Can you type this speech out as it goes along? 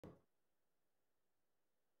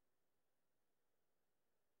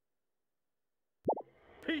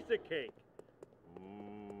piece of cake.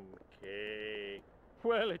 Cake.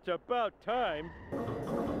 Well, it's about time.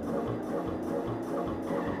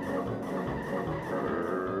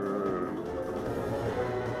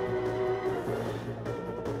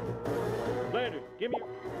 Lantern, give me...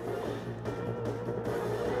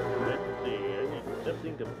 Let's see, I need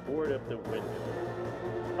something to board up the window.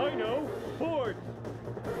 I know! Boards!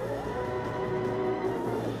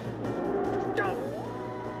 Stop!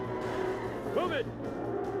 Move it!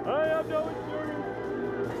 I have no insurance!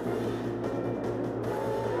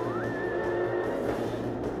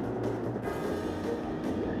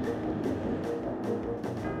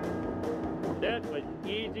 That was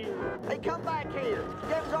easy. Hey, come back here.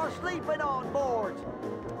 Devs are sleeping on boards.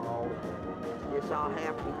 Oh, guess I'll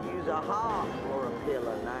have to use a hog for a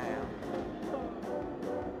pillow now.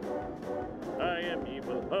 I am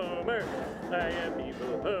evil Homer. I am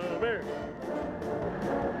evil Homer.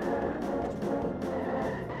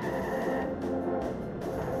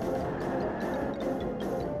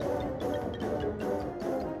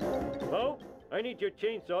 Mo, I need your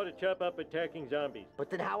chainsaw to chop up attacking zombies. But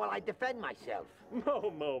then how will I defend myself?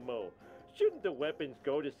 Mo. Shouldn't the weapons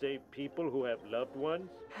go to save people who have loved ones?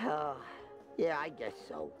 Yeah, I guess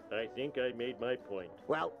so. I think I made my point.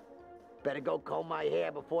 Well, better go comb my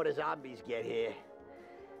hair before the zombies get here.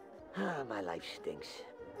 My life stinks.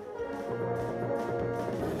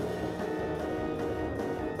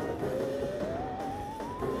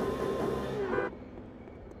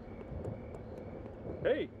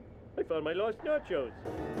 Hey, I found my lost nachos.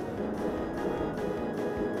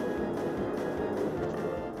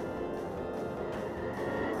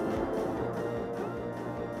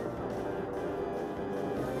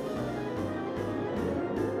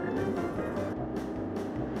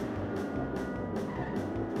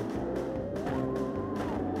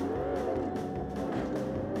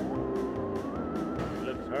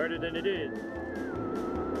 Looks harder than it is.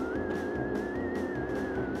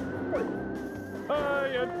 I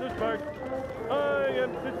am so smart. I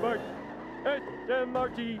am so smart.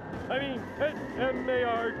 S-M-R-T. I mean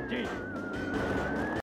S-M-A-R-T.